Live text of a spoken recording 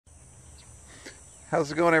How's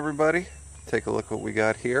it going, everybody? Take a look what we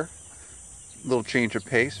got here. A little change of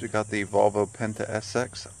pace. We got the Volvo Penta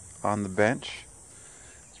SX on the bench.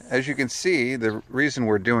 As you can see, the reason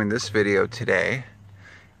we're doing this video today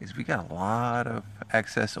is we got a lot of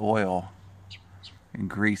excess oil and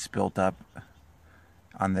grease built up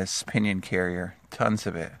on this pinion carrier, tons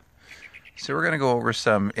of it. So we're going to go over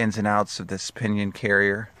some ins and outs of this pinion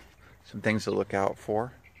carrier, some things to look out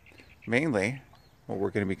for. Mainly, what we're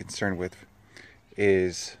going to be concerned with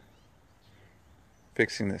is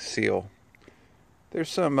fixing the seal. There's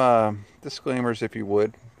some disclaimers, if you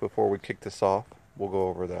would, before we kick this off. We'll go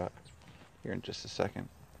over that here in just a second.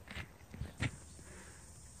 And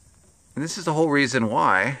this is the whole reason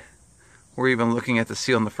why we're even looking at the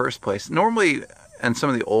seal in the first place. Normally, in some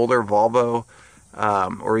of the older Volvo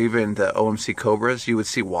or even the OMC Cobras, you would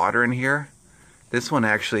see water in here. This one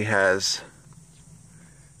actually has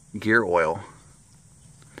gear oil.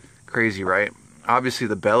 Crazy, right? Obviously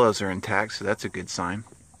the bellows are intact, so that's a good sign.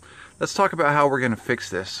 Let's talk about how we're going to fix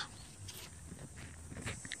this.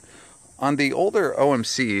 On the older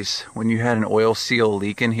OMCs, when you had an oil seal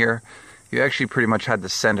leak in here, you actually pretty much had to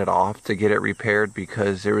send it off to get it repaired,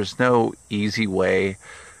 because there was no easy way.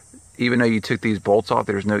 Even though you took these bolts off,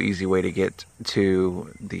 there's no easy way to get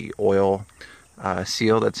to the oil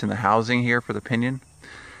seal that's in the housing here for the pinion.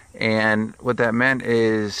 And what that meant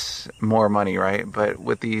is more money, right? But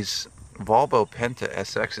with these Volvo Penta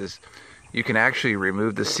SXs, you can actually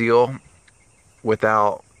remove the seal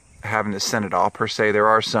without having to send it off per se. There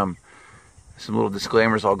are some little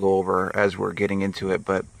disclaimers I'll go over as we're getting into it,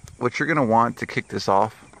 but what you're going to want to kick this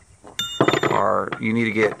off are, you need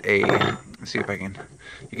to get a, let's see if I can,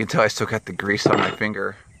 you can tell I still got the grease on my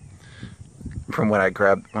finger from when I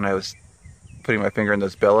grabbed, when I was putting my finger in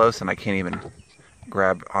those bellows, and I can't even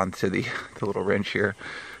grab onto the little wrench here.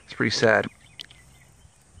 It's pretty sad.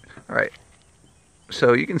 Alright,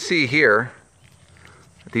 so you can see here,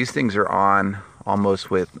 these things are on almost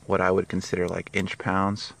with what I would consider like inch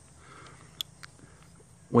pounds.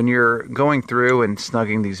 When you're going through and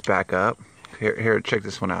snugging these back up, here, check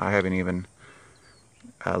this one out. I haven't even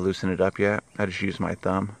loosened it up yet. I just use my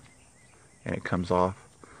thumb and it comes off.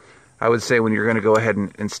 I would say when you're going to go ahead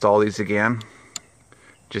and install these again,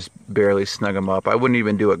 just barely snug them up. I wouldn't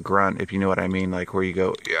even do a grunt, if you know what I mean, like where you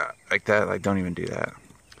go, yeah, like that. Like, don't even do that.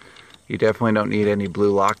 You definitely don't need any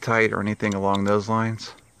blue Loctite or anything along those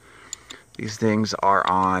lines. These things are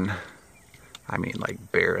on, I mean,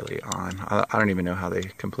 like barely on. I don't even know how they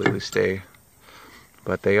completely stay,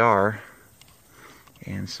 but they are.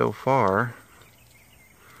 And so far,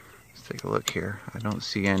 let's take a look here. I don't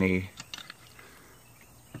see any.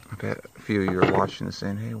 I bet a few of you are watching this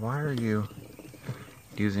saying, hey, why are you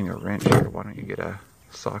using a wrench here? Why don't you get a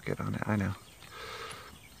socket on it? I know.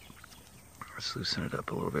 Let's loosen it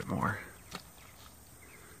up a little bit more.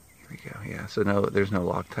 Here we go. Yeah, so no, there's no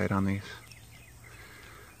Loctite on these.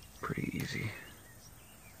 Pretty easy.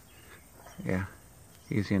 Yeah,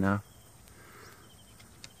 easy enough.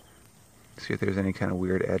 See if there's any kind of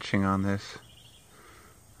weird etching on this.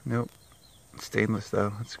 Nope. Stainless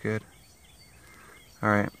though, that's good.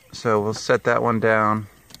 Alright, so we'll set that one down.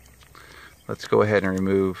 Let's go ahead and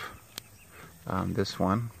remove this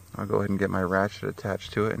one. I'll go ahead and get my ratchet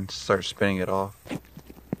attached to it and start spinning it off.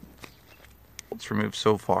 It's removed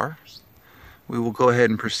so far. We will go ahead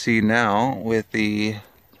and proceed now with the,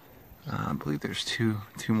 I believe there's two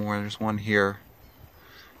more. There's one here.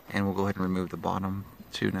 And we'll go ahead and remove the bottom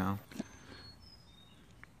two now.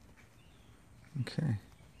 Okay.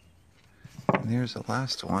 And there's the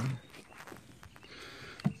last one.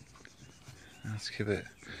 Let's give it,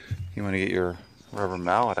 you want to get your rubber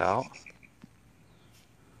mallet out.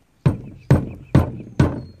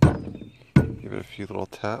 Give it a few little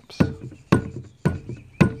taps.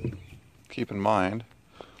 Keep in mind,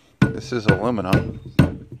 this is aluminum,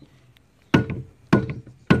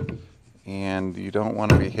 and you don't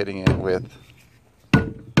want to be hitting it with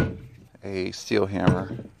a steel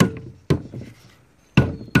hammer.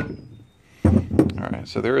 Alright,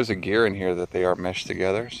 so there is a gear in here that they are meshed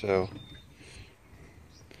together, so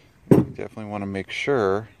you definitely want to make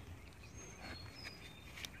sure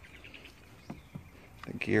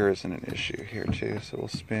the gear isn't an issue here too. So we'll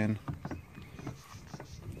spin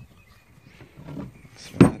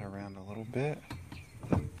that around a little bit.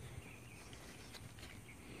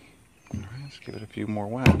 Alright, let's give it a few more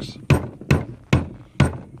whacks.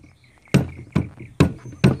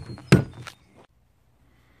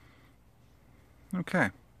 Okay,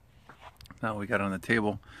 now we got it on the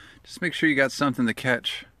table. Just make sure you got something to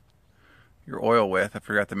catch your oil with. I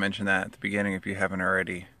forgot to mention that at the beginning if you haven't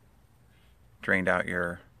already drained out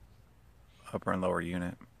your upper and lower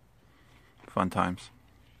unit. Fun times.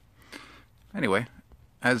 Anyway,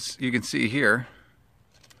 as you can see here,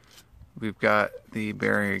 we've got the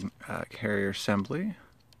bearing carrier assembly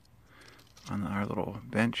on our little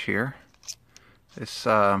bench here. This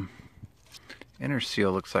inner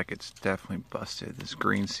seal looks like it's definitely busted. This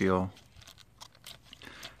green seal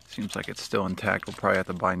seems like it's still intact. We'll probably have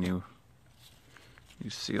to buy new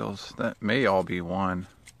seals. That may all be one.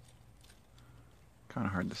 Kind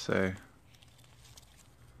of hard to say.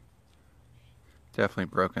 Definitely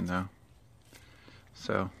broken though.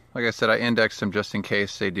 So, like I said, I indexed them just in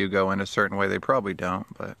case they do go in a certain way. They probably don't,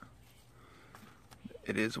 but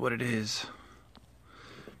it is what it is.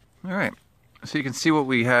 Alright, so you can see what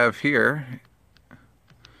we have here.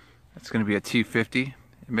 It's going to be a T50.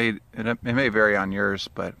 It may vary on yours,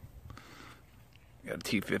 but I got a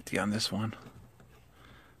T50 on this one.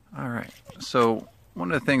 Alright, so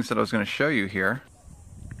one of the things that I was going to show you here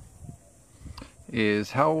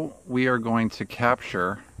is how we are going to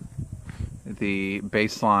capture the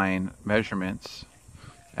baseline measurements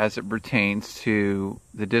as it pertains to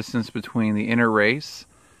the distance between the inner race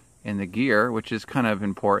and the gear, which is kind of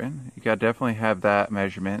important. You got to definitely have that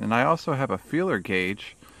measurement. And I also have a feeler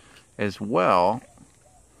gauge as well,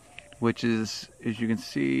 which is, as you can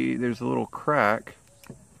see, there's a little crack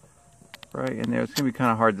right in there. It's going to be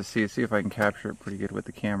kind of hard to see. See if I can capture it pretty good with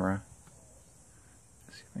the camera.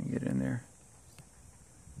 Let's see if I can get in there.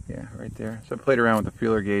 Yeah, right there. So I played around with the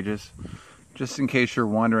feeler gauges. Just in case you're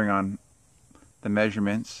wondering on the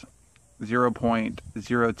measurements,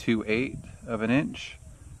 0.028 of an inch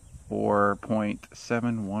or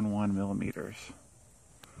 0.711 millimeters.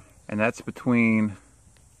 And that's between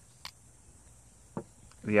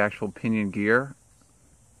the actual pinion gear.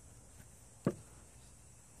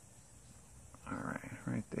 Alright,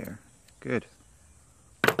 right there. Good.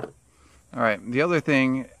 Alright, the other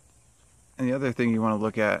thing you want to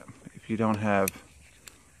look at if you don't have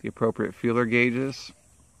the appropriate feeler gauges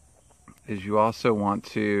is you also want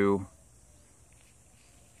to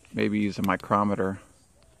maybe use a micrometer.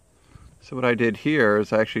 So what I did here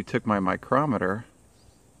is I actually took my micrometer,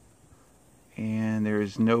 and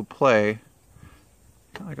there's no play,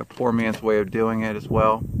 kind of like a poor man's way of doing it as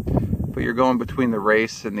well, but you're going between the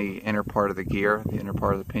race and the inner part of the gear, the inner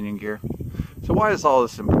part of the pinion gear. So why is all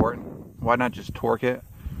this important? Why not just torque it?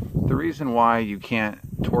 The reason why you can't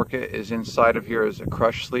torque it is inside of here is a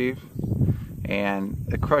crush sleeve, and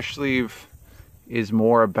the crush sleeve is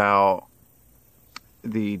more about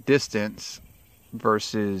the distance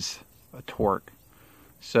versus a torque.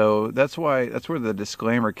 So that's where the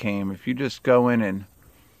disclaimer came. If you just go in and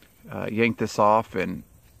yank this off and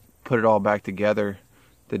put it all back together,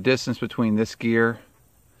 the distance between this gear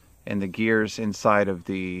and the gears inside of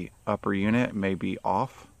the upper unit may be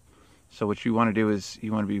off. So what you want to do is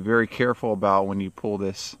you want to be very careful about when you pull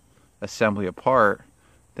this assembly apart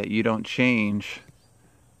that you don't change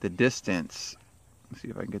the distance. Let's see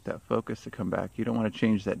if I can get that focus to come back. You don't want to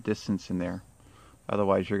change that distance in there.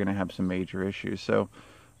 Otherwise you're going to have some major issues. So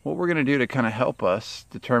what we're going to do to kind of help us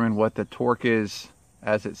determine what the torque is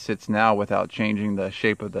as it sits now without changing the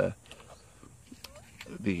shape of the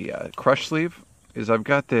crush sleeve is I've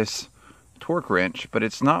got this torque wrench, but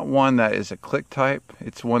it's not one that is a click type.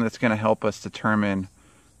 It's one that's going to help us determine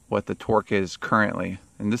what the torque is currently.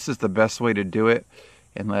 And this is the best way to do it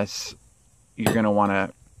unless you're going to want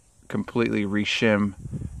to completely reshim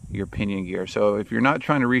your pinion gear. So if you're not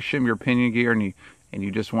trying to reshim your pinion gear and you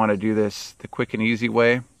just want to do this the quick and easy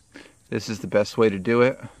way, this is the best way to do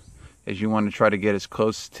it, as you want to try to get as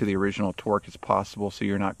close to the original torque as possible so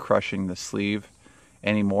you're not crushing the sleeve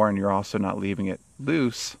anymore, and you're also not leaving it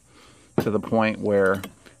loose to the point where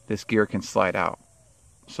this gear can slide out.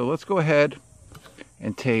 So let's go ahead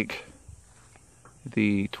and take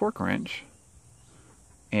the torque wrench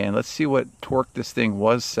and let's see what torque this thing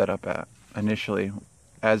was set up at initially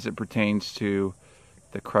as it pertains to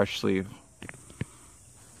the crush sleeve.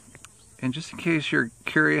 And just in case you're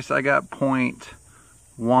curious, I got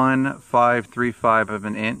 0.1535 of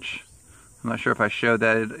an inch. I'm not sure if I showed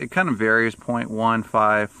that. It kind of varies,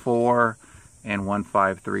 0.154 and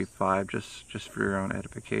 1535, just for your own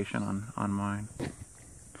edification on mine.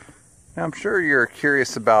 Now I'm sure you're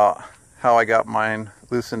curious about how I got mine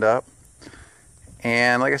loosened up.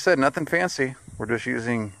 And like I said, nothing fancy. We're just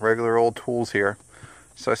using regular old tools here.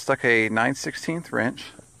 So I stuck a 9/16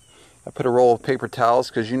 wrench. I put a roll of paper towels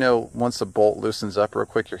because, you know, once the bolt loosens up real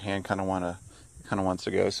quick, your hand kind of wants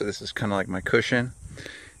to go. So this is kind of like my cushion.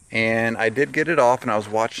 And I did get it off, and I was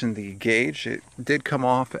watching the gauge. It did come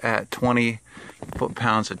off at 20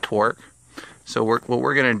 foot-pounds of torque. So what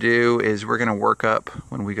we're going to do is we're going to work up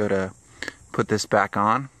when we go to put this back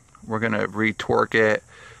on. We're going to re-torque it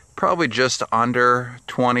probably just under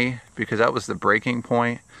 20 because that was the breaking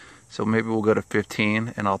point. So maybe we'll go to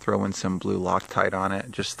 15 and I'll throw in some blue Loctite on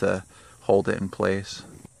it just to hold it in place.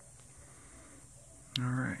 All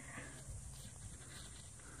right.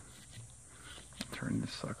 Turn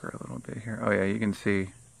this sucker a little bit here. Oh yeah, you can see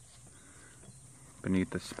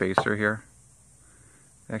beneath the spacer here.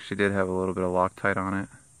 It actually did have a little bit of Loctite on it.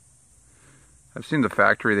 I've seen the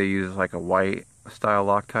factory, they use like a white style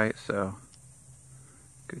Loctite, so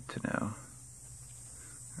good to know.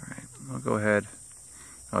 Alright, I'll go ahead.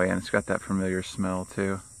 Oh yeah, and it's got that familiar smell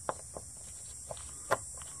too.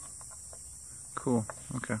 Cool,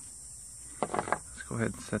 okay. Let's go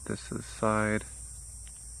ahead and set this to the side.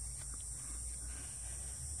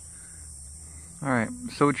 Alright,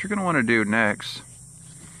 so what you're going to want to do next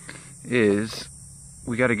is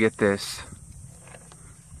we got to get this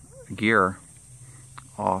gear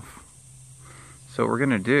off. So what we're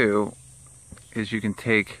going to do is you can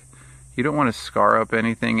take, you don't want to scar up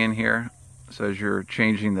anything in here. So as you're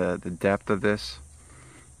changing the depth of this,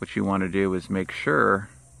 what you want to do is make sure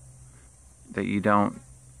that you don't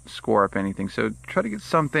score up anything. So try to get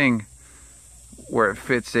something where it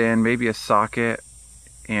fits in, maybe a socket.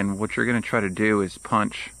 And what you're going to try to do is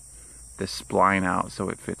punch this spline out so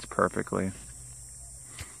it fits perfectly.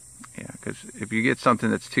 Yeah, because if you get something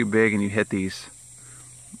that's too big and you hit these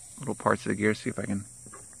little parts of the gear, see if I can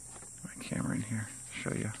put my camera in here,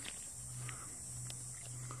 show you.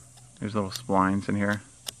 There's little splines in here.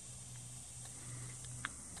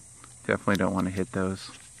 Definitely don't want to hit those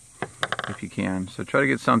if you can. So try to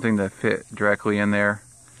get something that fit directly in there,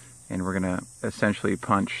 and we're going to essentially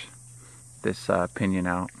punch this pinion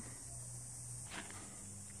out.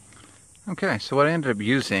 Okay, so what I ended up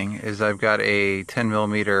using is I've got a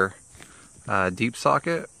 10mm deep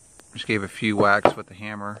socket. Just gave a few whacks with the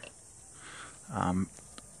hammer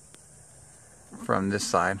from this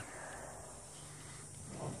side.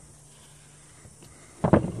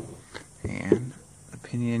 And the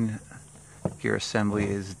pinion gear assembly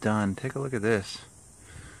is done. Take a look at this.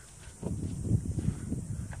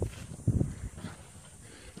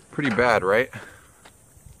 Pretty bad, right?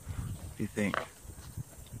 What do you think?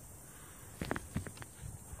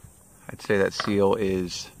 I'd say that seal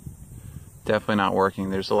is definitely not working.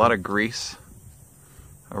 There's a lot of grease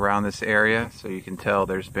around this area, so you can tell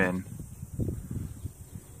there's been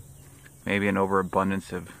maybe an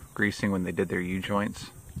overabundance of greasing when they did their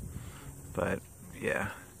U-joints. But yeah,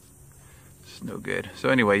 it's no good. So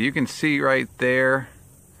anyway, you can see right there,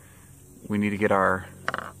 we need to get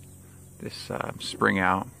this spring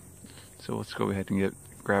out. So let's go ahead and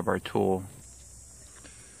grab our tool.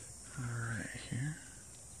 Alright, here.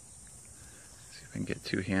 See if I can get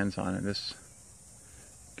two hands on it. This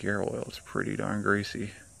gear oil is pretty darn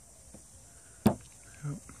greasy. Oh.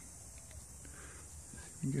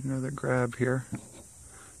 Get another grab here.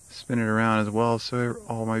 Spin it around as well so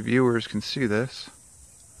all my viewers can see this.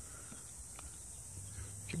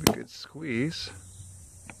 Give it a good squeeze.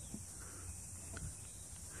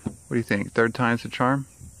 What do you think? Third time's the charm?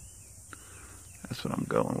 That's what I'm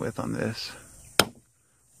going with on this.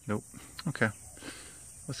 Nope. Okay.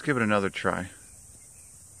 Let's give it another try.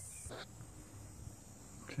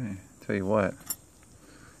 Okay, tell you what.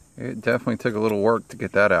 It definitely took a little work to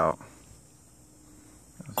get that out.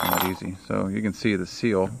 That was not easy. So you can see the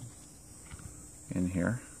seal in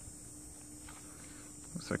here.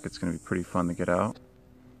 Looks like it's going to be pretty fun to get out.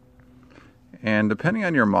 And depending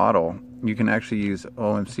on your model, you can actually use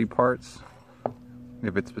OMC parts.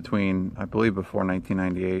 If it's between, I believe, before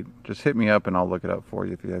 1998, just hit me up and I'll look it up for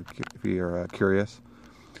you if you're curious.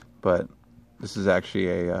 But this is actually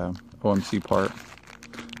a OMC part.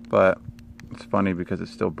 But it's funny because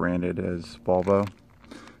it's still branded as Volvo,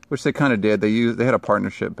 which they kind of did. They had a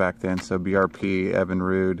partnership back then, so BRP,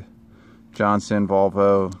 Evinrude, Johnson,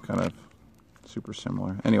 Volvo, kind of super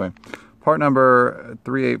similar. Anyway, part number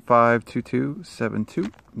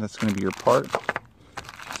 3852272. That's going to be your part,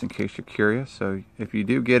 just in case you're curious. So if you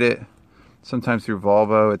do get it, sometimes through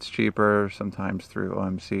Volvo it's cheaper, sometimes through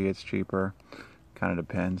OMC it's cheaper. Kind of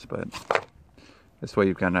depends, but this way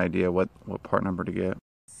you've got an idea what part number to get.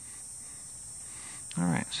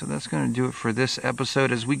 Alright, so that's going to do it for this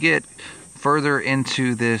episode. As we get further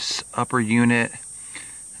into this upper unit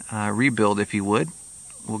rebuild, if you would,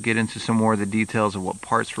 we'll get into some more of the details of what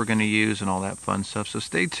parts we're going to use and all that fun stuff. So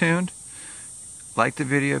stay tuned. Like the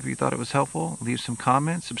video if you thought it was helpful. Leave some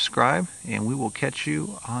comments, subscribe, and we will catch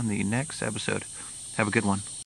you on the next episode. Have a good one.